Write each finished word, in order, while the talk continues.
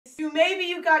Maybe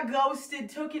you got ghosted,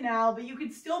 took an L, but you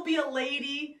could still be a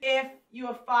lady if you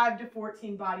have 5 to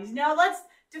 14 bodies. Now let's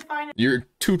define it. You're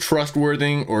too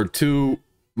trustworthy or too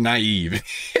naive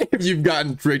if you've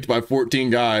gotten tricked by 14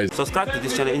 guys. Subscribe to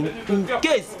this channel in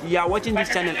case you are watching this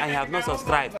channel and have not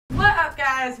subscribed. What up,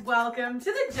 guys? Welcome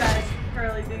to the Just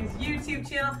Curly Things YouTube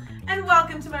channel and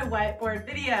welcome to my whiteboard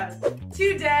videos.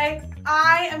 Today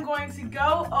I am going to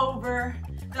go over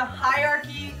the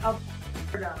hierarchy of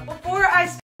before I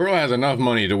start. Girl has enough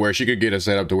money to where she could get a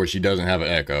setup to where she doesn't have an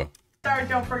echo.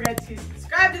 Don't forget to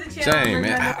subscribe to the channel. Same,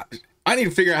 man. I need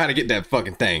to figure out how to get that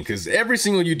fucking thing because every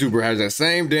single YouTuber has that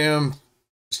same damn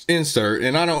insert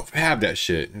and I don't have that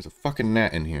shit. There's a fucking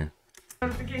gnat in here.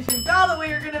 Notification bell, that way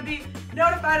you're gonna be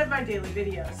notified of my daily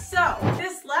videos. So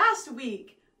this last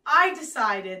week I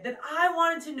decided that I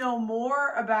wanted to know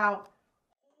more about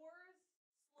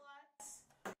whores,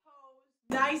 sluts, hoes,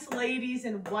 nice ladies,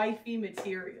 and wifey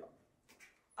material.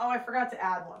 Oh, I forgot to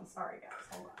add one. Sorry guys,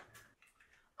 hold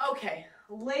on. Okay,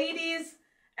 ladies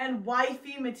and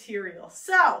wifey material.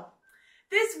 So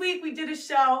this week we did a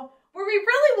show where we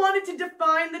really wanted to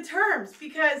define the terms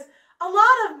because a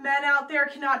lot of men out there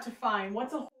cannot define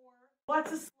what's a whore,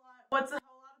 what's a slut, what's a lot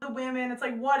of the women. It's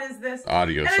like, what is this?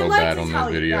 Audio so bad on this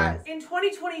video. Guys, in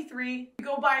 2023, we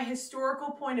go by a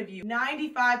historical point of view.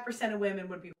 95% of women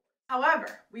would be.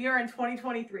 However, we are in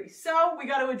 2023, so we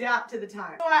got to adapt to the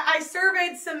time. So I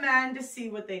surveyed some men to see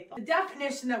what they thought. The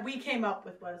definition that we came up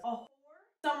with was a whore,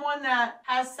 someone that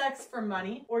has sex for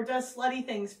money or does slutty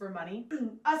things for money.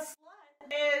 A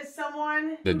slut is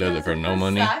someone that does it for no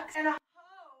money. Sex, and a hoe,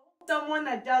 someone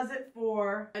that does it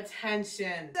for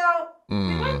attention. So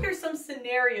we went through some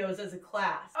scenarios as a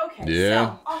class. Okay,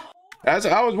 yeah.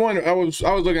 So I was wondering. I was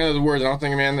looking at the words and I was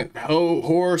thinking, man, that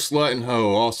whore, slut, and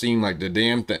hoe all seem like the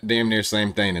damn near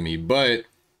same thing to me. But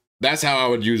that's how I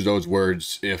would use those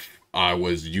words if I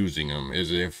was using them.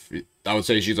 Is if I would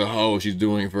say she's a hoe, she's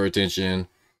doing it for attention,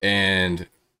 and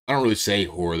I don't really say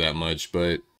whore that much,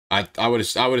 but I would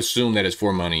assume that it's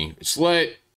for money.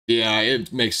 Slut, yeah,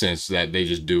 it makes sense that they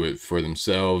just do it for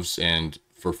themselves and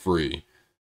for free.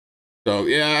 So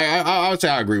yeah, I would say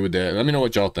I agree with that. Let me know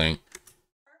what y'all think.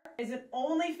 Is an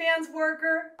OnlyFans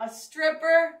worker, a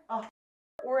stripper,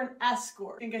 or an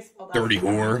escort? I think I spelled that. Dirty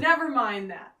whore. Never mind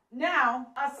that. Now,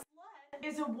 a slut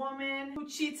is a woman who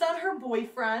cheats on her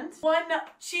boyfriend.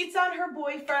 Cheats on her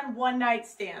boyfriend, one night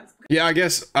stands. Yeah, I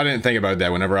guess I didn't think about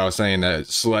that whenever I was saying that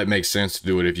slut makes sense to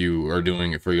do it if you are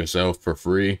doing it for yourself for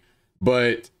free.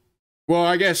 But, well,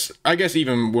 I guess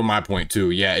even with my point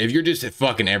too, yeah, if you're just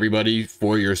fucking everybody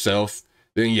for yourself,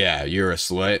 then yeah, you're a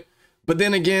slut. But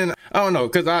then again, I don't know,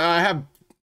 because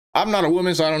I'm not a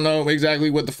woman, so I don't know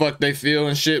exactly what the fuck they feel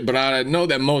and shit, but I know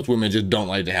that most women just don't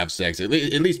like to have sex, at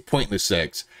least pointless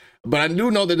sex. But I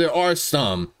do know that there are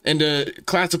some, and to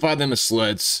classify them as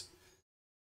sluts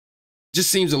just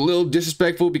seems a little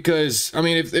disrespectful because, I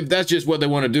mean, if that's just what they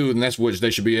want to do, then that's what they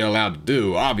should be allowed to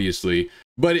do, obviously.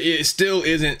 But it still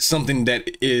isn't something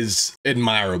that is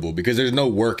admirable because there's no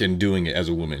work in doing it as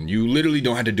a woman. You literally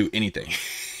don't have to do anything.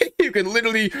 You can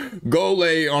literally go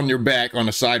lay on your back on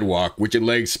a sidewalk with your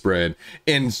legs spread,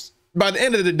 and by the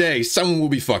end of the day, someone will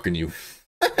be fucking you.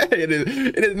 It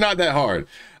is not that hard.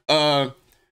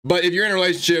 But if you're in a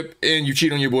relationship and you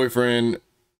cheat on your boyfriend,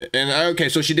 and okay,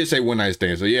 so she did say one night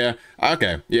stand, so yeah,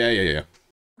 okay, yeah.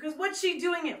 Because what's she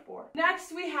doing it for?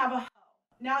 Next, we have a hoe.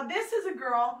 Now, this is a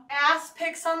girl, ass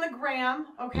pics on the gram,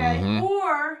 okay,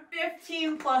 or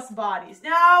 15 plus bodies.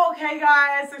 Now, okay,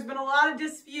 guys, there's been a lot of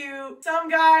dispute. Some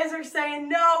guys are saying,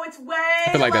 no, it's way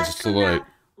I feel like less that's a than slut. that.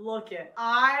 Look it,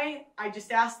 I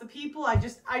just asked the people, I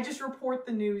just report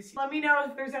the news. Let me know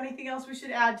if there's anything else we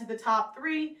should add to the top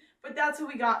 3, but that's what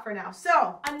we got for now.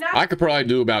 So, I could probably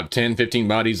do about 10, 15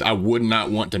 bodies. I would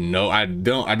not want to know. I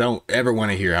don't ever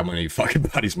want to hear how many fucking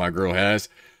bodies my girl has.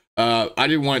 I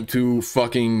didn't want to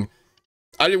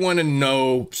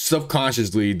know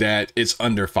subconsciously that it's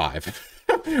under 5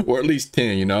 or at least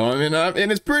 10, you know. I mean,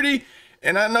 and it's pretty,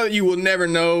 and I know you will never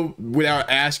know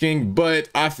without asking, but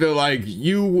I feel like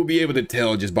you will be able to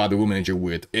tell just by the woman that you're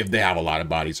with if they have a lot of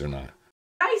bodies or not.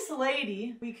 Nice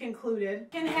lady, we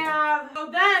concluded, can have, so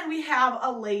then we have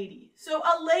a lady. So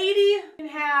a lady can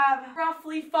have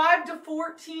roughly 5 to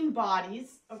 14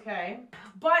 bodies, okay?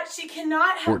 But she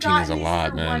cannot have 14 gotten is a these lot,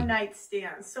 for man. one night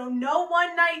stands. So no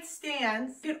one night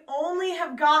stands. You could only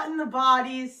have gotten the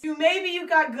bodies. Maybe you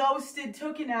got ghosted,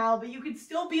 took an L, but you could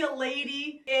still be a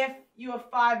lady if you have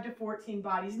 5 to 14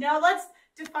 bodies. Now let's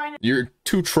define it. You're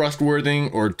too trustworthy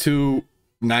or too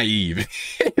naive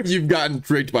if you've gotten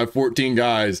tricked by 14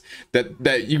 guys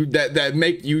that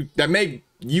make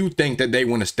you think that they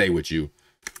want to stay with you.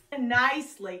 A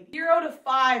nice lady. 0 to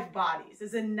 5 bodies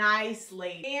is a nice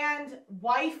lady. And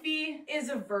wifey is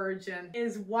a virgin,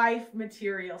 is wife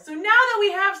material. So now that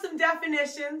we have some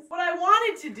definitions, what I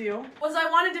wanted to do was I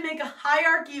wanted to make a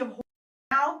hierarchy of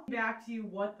now, back to you,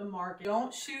 what the market.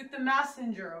 Don't shoot the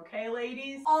messenger, okay,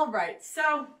 ladies? All right,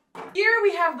 so here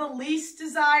we have the least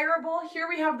desirable. Here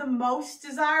we have the most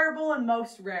desirable and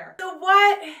most rare. So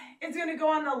what is going to go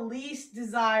on the least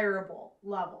desirable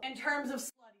level in terms of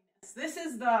sluttiness? This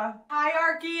is the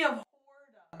hierarchy of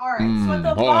whoredom. All right, so at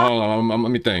the bottom. Hold on,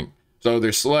 let me think. So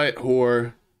there's slut,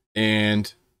 whore,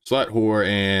 and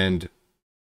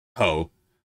hoe.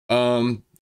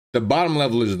 The bottom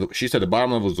level is, she said the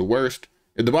bottom level is the worst.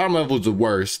 If the bottom level is the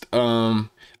worst, I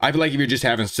feel like if you're just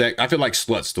having sex, I feel like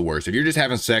slut's the worst. If you're just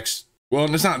having sex,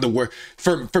 well, it's not the worst.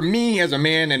 For me as a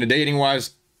man and a dating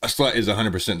wise, a slut is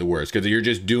 100% the worst because you're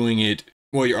just doing it.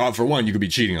 Well, you're for one, you could be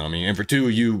cheating on me, and for two,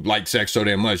 you like sex so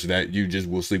damn much that you just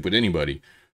will sleep with anybody.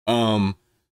 And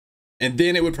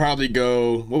then it would probably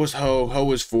go. What was hoe? Hoe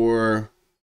was for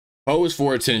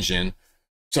attention.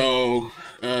 So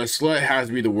slut has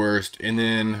to be the worst, and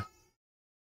then.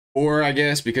 Or I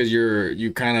guess because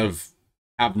you kind of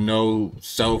have no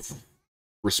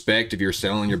self-respect if you're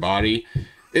selling your body.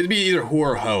 It'd be either whore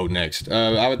or hoe next.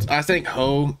 I think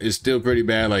hoe is still pretty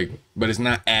bad, like, but it's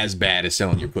not as bad as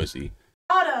selling your pussy.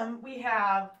 Bottom we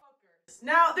have hookers.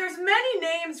 Now there's many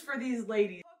names for these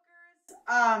ladies.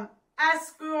 Hookers,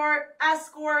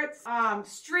 escorts,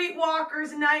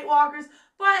 streetwalkers, night walkers.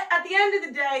 But at the end of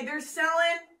the day, they're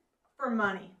selling for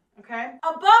money. Okay.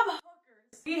 Above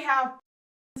hookers, we have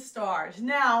stars.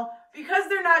 Now, because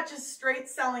they're not just straight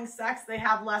selling sex, they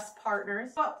have less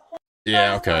partners. But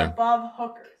yeah, okay. Above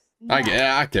hookers. Now,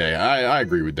 I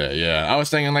agree with that. Yeah, I was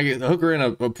thinking like a hooker and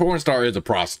a porn star is a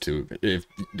prostitute if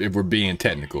we're being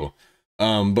technical.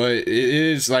 But it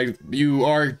is like you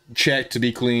are checked to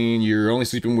be clean. You're only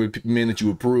sleeping with men that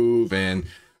you approve, and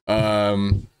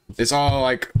it's all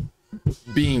like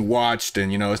being watched,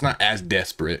 and you know it's not as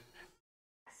desperate.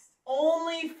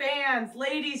 OnlyFans,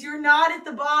 ladies, you're not at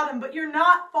the bottom, but you're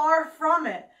not far from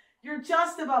it. You're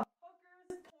just above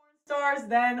hookers, porn stars,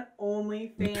 then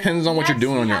OnlyFans. Depends on what you're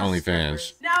doing on your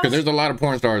OnlyFans. Because there's a lot of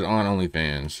porn stars on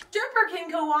OnlyFans. Stripper can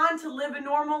go on to live a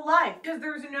normal life because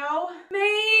there's no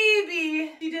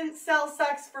maybe she didn't sell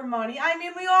sex for money. I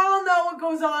mean, we all know what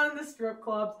goes on in the strip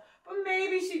clubs. But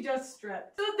maybe she just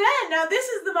stripped. So then, now this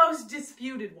is the most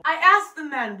disputed one. I asked the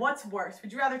men, what's worse?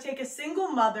 Would you rather take a single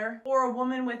mother or a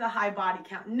woman with a high body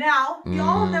count? Now,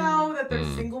 y'all know that there's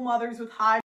single mothers with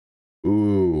high.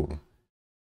 Ooh,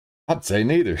 I'd say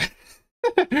neither.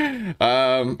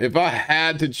 If I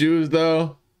had to choose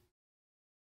though,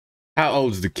 how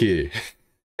old's the kid?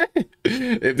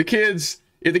 If the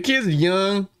kid's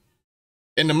young,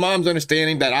 and the mom's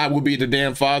understanding that I will be the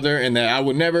damn father and that I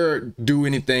would never do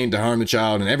anything to harm the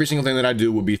child, and every single thing that I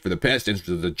do will be for the best interest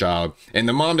of the child, and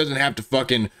the mom doesn't have to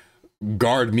fucking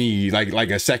guard me like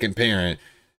a second parent,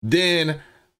 then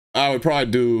I would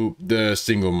probably do the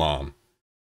single mom.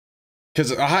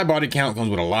 Because a high body count comes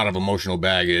with a lot of emotional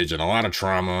baggage and a lot of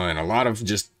trauma and a lot of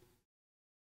just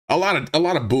a lot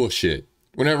of bullshit.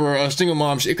 Whenever a single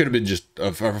mom, it could have been just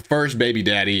her first baby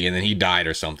daddy and then he died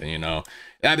or something, you know.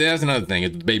 That's another thing,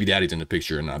 if the baby daddy's in the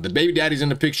picture or not. The baby daddy's in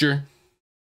the picture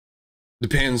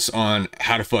depends on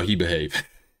how the fuck he behave.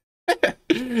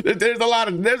 there's a lot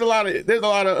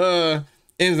of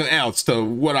ins and outs to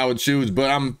what I would choose, but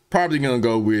I'm probably gonna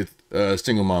go with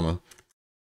single mama.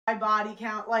 My body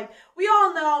count, like we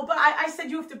all know, but I said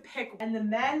you have to pick, and the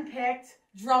men picked,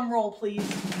 drum roll please,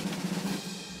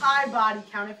 high body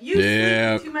count. If you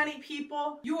sleep with too many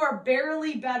people, you are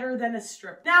barely better than a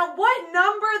stripper. Now, what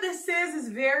number this is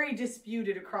very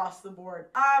disputed across the board.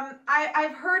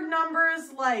 I've heard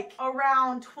numbers like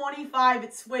around 25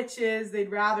 it switches. They'd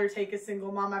rather take a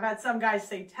single mom. I've had some guys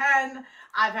say 10.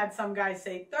 I've had some guys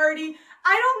say 30.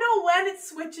 I don't know when it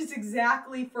switches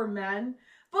exactly for men,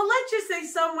 but let's just say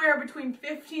somewhere between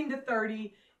 15 to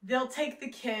 30, they'll take the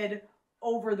kid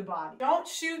over the body. Don't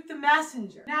shoot the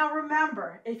messenger. Now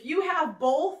remember, if you have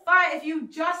both, if you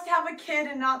just have a kid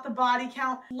and not the body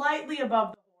count, slightly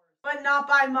above the horse, but not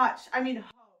by much. I mean, hoes.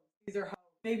 These are hoes.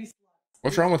 Maybe sluts.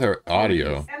 What's wrong with her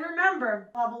audio? And remember,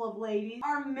 level of ladies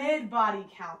are mid-body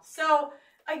count. So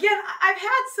again, I've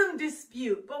had some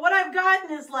dispute, but what I've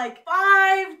gotten is like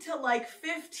 5 to like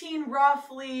 15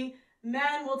 roughly.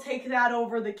 Men will take that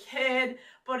over the kid,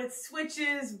 but it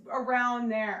switches around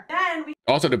there. Then we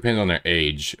also depends on their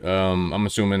age. I'm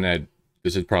assuming that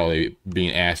this is probably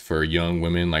being asked for young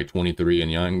women like 23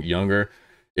 and younger.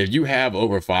 If you have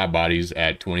over 5 bodies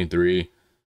at 23,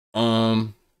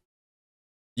 you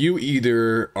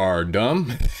either are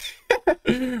dumb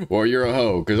or you're a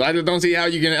hoe. Because I just don't see how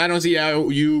you can. I don't see how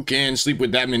you can sleep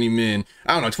with that many men.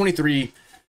 I don't know. 23.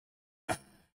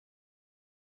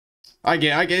 I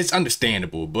guess it's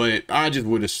understandable, but I just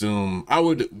would assume I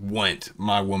would want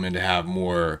my woman to have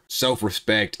more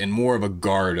self-respect and more of a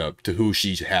guard up to who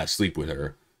she has sleep with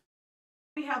her.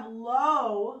 We have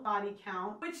low body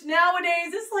count, which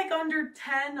nowadays is like under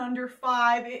 10, under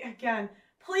 5. Again,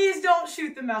 please don't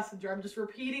shoot the messenger. I'm just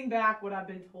repeating back what I've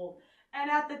been told.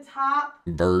 And at the top,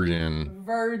 virgins.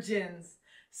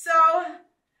 So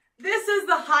this is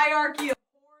the hierarchy of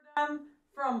whoredom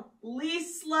from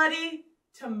least slutty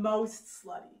to most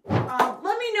slutty.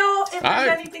 Let me know if there's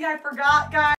anything I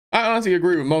forgot, guys. I honestly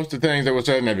agree with most of the things that were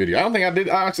said in that video. I don't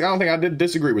think I did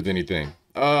disagree with anything.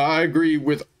 I agree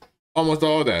with almost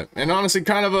all of that. And honestly,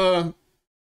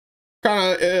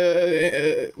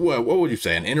 what would you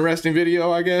say? An interesting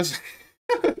video, I guess.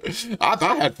 I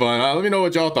had fun. Let me know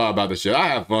what y'all thought about the shit. I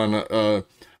had fun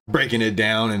breaking it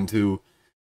down into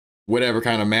whatever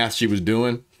kind of math she was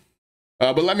doing.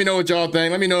 But let me know what y'all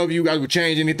think. Let me know if you guys would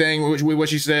change anything with what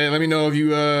she said. Let me know if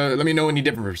you let me know any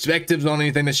different perspectives on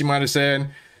anything that she might have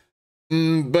said.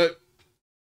 But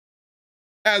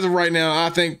as of right now,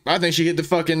 I think she hit the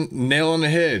fucking nail on the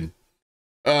head.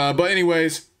 But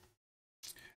anyways,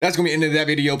 that's gonna be the end of that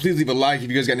video. Please leave a like if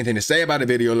you guys got anything to say about the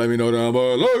video. Let me know down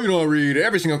below. You know, I read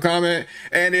every single comment.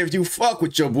 And if you fuck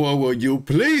with your boy, will you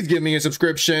please give me a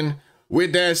subscription?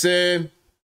 With that said,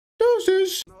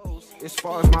 deuces. As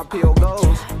far as my pill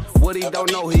goes, what he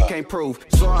don't know, he can't prove.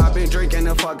 So I've been drinking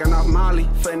and fucking off Molly,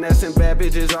 finessing bad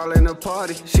bitches all in the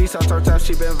party. She so turned up,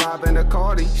 she been vibing the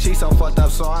Cardi. She so fucked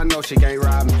up, so I know she can't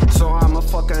rob me. So I'm a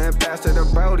fucker and pass her the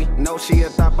Brody. No, she a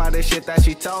thought by the shit that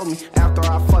she told me. After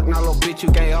I fuck, now little bitch, you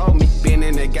can't hold me. Been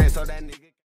in the game, so that nigga.